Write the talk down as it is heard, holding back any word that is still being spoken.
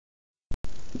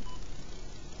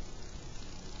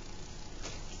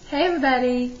Hey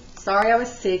everybody, sorry I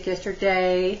was sick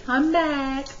yesterday. I'm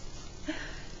back.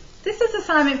 This is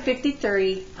assignment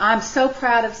 53. I'm so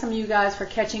proud of some of you guys for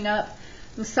catching up.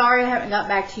 I'm sorry I haven't got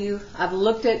back to you. I've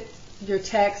looked at your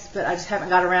text, but I just haven't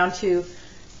got around to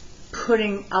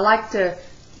I like to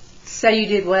say you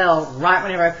did well right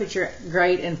whenever I put your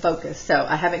grade in focus. So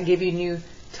I haven't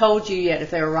told you yet if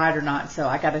they were right or not. So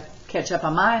I got to catch up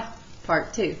on my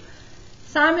part too.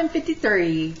 Assignment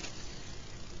 53.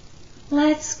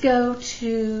 Let's go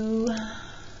to,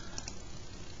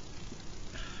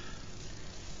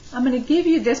 I'm going to give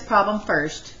you this problem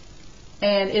first,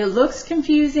 and it looks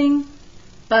confusing,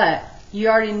 but you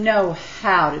already know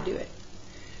how to do it.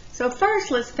 So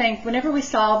first, let's think, whenever we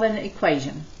solve an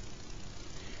equation,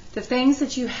 the things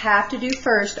that you have to do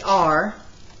first are,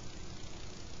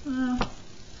 dang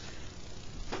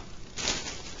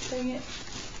it,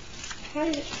 I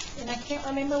had it, and I can't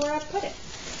remember where I put it.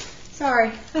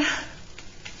 Sorry.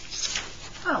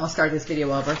 I don't want to start this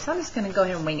video over, so I'm just going to go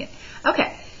ahead and wing it.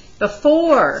 Okay,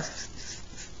 before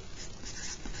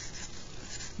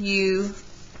you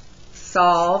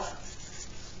solve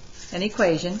an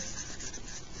equation,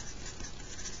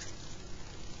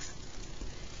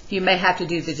 you may have to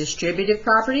do the distributive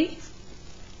property.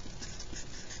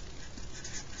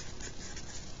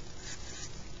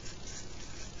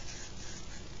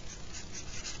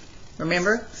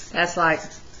 Remember, that's like,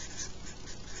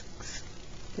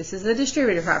 this is the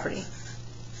distributive property.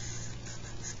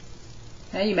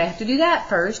 Now you may have to do that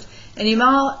first, and you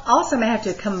also may have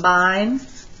to combine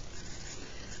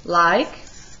like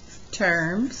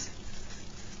terms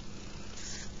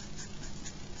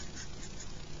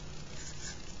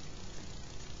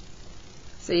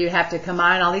so you have to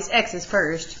combine all these x's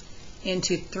first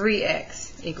into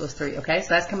 3x equals 3. Okay, so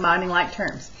that's combining like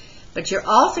terms. But you're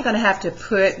also going to have to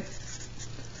put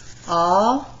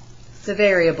all the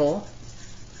variable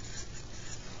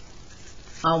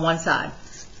on one side.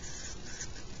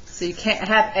 So you can't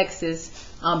have x's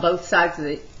on both sides of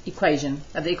the equation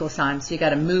of the equal sign, so you got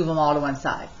to move them all to one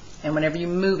side. And whenever you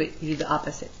move it, you do the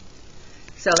opposite.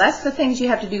 So that's the things you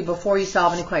have to do before you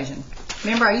solve an equation.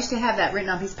 Remember, I used to have that written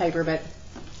on a piece of paper, but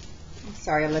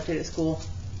sorry, I left it at school.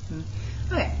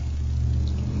 Okay.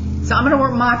 So I'm going to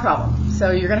work my problem.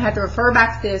 So you're going to have to refer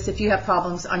back to this if you have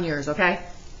problems on yours, okay?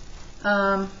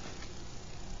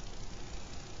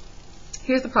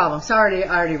 Here's the problem. Sorry,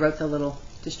 I already wrote the little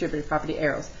distributive property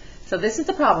arrows. So this is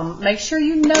the problem. Make sure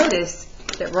you notice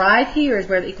that right here is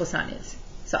where the equal sign is.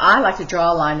 So I like to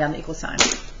draw a line down the equal sign.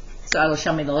 So it'll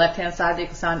show me the left-hand side of the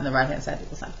equal sign and the right-hand side of the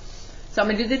equal sign. So I'm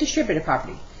going to do the distributive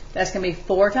property. That's going to be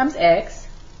 4 times x,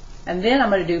 and then I'm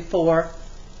going to do 4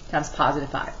 times positive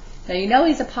 5. Now you know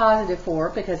he's a positive 4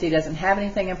 because he doesn't have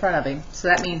anything in front of him, so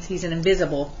that means he's an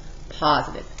invisible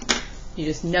positive. You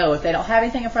just know if they don't have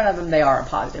anything in front of them, they are a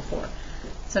positive 4.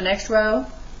 So next row,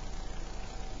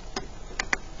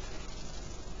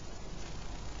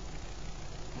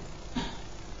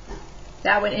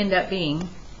 that would end up being,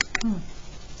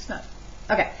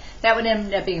 that would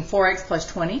end up being 4x plus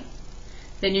 20.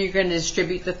 Then you're going to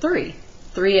distribute the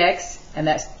 3x, and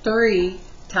that's 3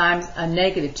 times a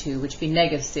negative 2, which would be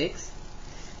negative 6.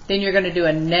 Then you're going to do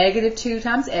a negative 2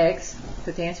 times x,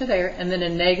 put the answer there, and then a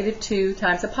negative 2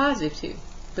 times a positive 2,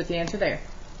 put the answer there.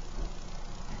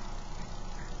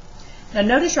 Now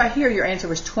notice right here your answer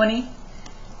was 20.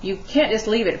 You can't just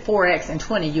leave it 4x and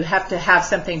 20. You have to have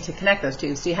something to connect those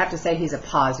two. So you have to say he's a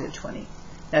positive 20.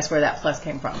 That's where that plus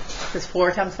came from. Because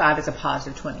 4 times 5 is a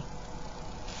positive 20.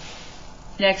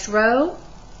 Next row,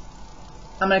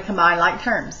 I'm going to combine like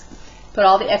terms. Put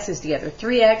all the x's together.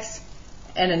 3x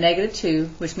and a negative 2,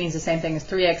 which means the same thing as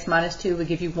 3x minus 2 would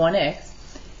give you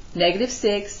 1x. Negative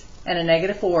 6 and a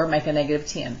negative 4 make a negative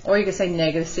 10. Or you could say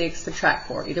negative 6 subtract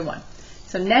 4, either one.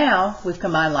 So now we've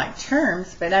combined like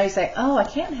terms, but now you say, oh, I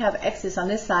can't have x's on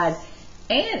this side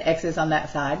and x's on that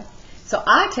side. So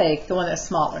I take the one that's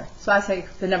smaller. So I say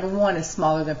the number 1 is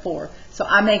smaller than 4. So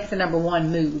I make the number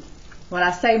 1 move. When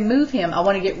I say move him, I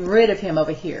want to get rid of him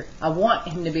over here. I want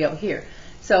him to be over here.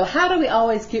 So how do we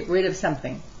always get rid of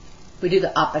something? We do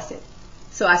the opposite.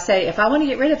 So I say if I want to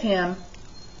get rid of him,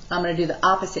 I'm going to do the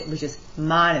opposite, which is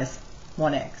minus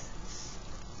 1x.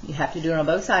 You have to do it on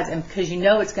both sides, and because you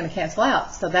know it's going to cancel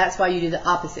out, so that's why you do the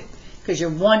opposite, because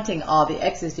you're wanting all the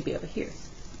x's to be over here.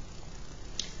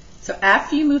 So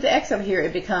after you move the x over here,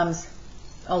 it becomes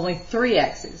only 3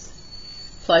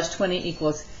 x's plus 20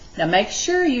 equals, now make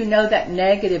sure you know that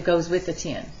negative goes with the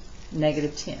 10,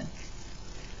 negative 10.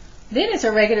 Then it's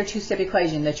a regular two-step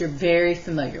equation that you're very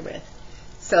familiar with.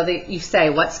 So that you say,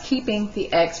 what's keeping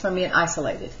the x from being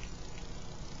isolated?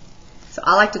 So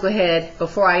I like to go ahead,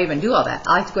 before I even do all that,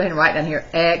 I like to go ahead and write down here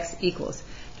x equals.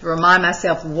 to remind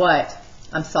myself what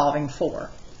I'm solving for.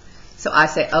 So I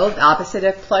say, oh, the opposite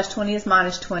of plus 20 is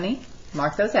minus 20.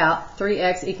 Mark those out.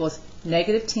 3x equals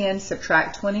negative 10,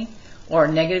 subtract 20, or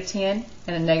negative 10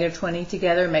 and a negative 20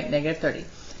 together make negative 30.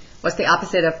 What's the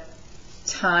opposite of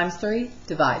times 3?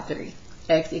 Divide 3.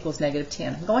 X equals negative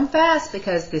 10. I'm going fast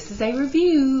because this is a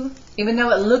review. Even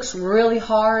though it looks really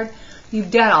hard,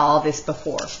 you've done all this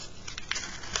before.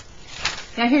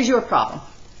 Now here's your problem.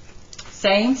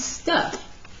 Same stuff.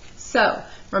 So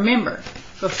remember,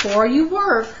 before you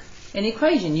work an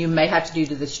equation, you may have to do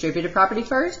the distributive property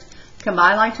first,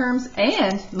 combine like terms,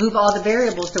 and move all the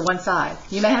variables to one side.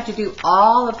 You may have to do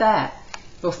all of that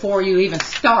before you even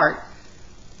start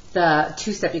the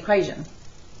two-step equation.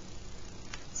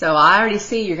 So I already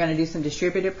see you're going to do some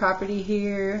distributive property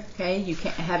here. Okay, you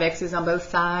can't have x's on both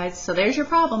sides. So there's your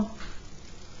problem.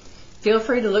 Feel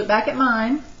free to look back at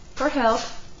mine for help.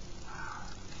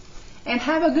 And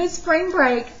have a good spring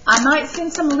break. I might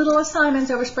send some little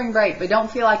assignments over spring break, but don't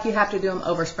feel like you have to do them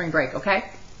over spring break, okay?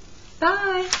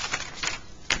 Bye.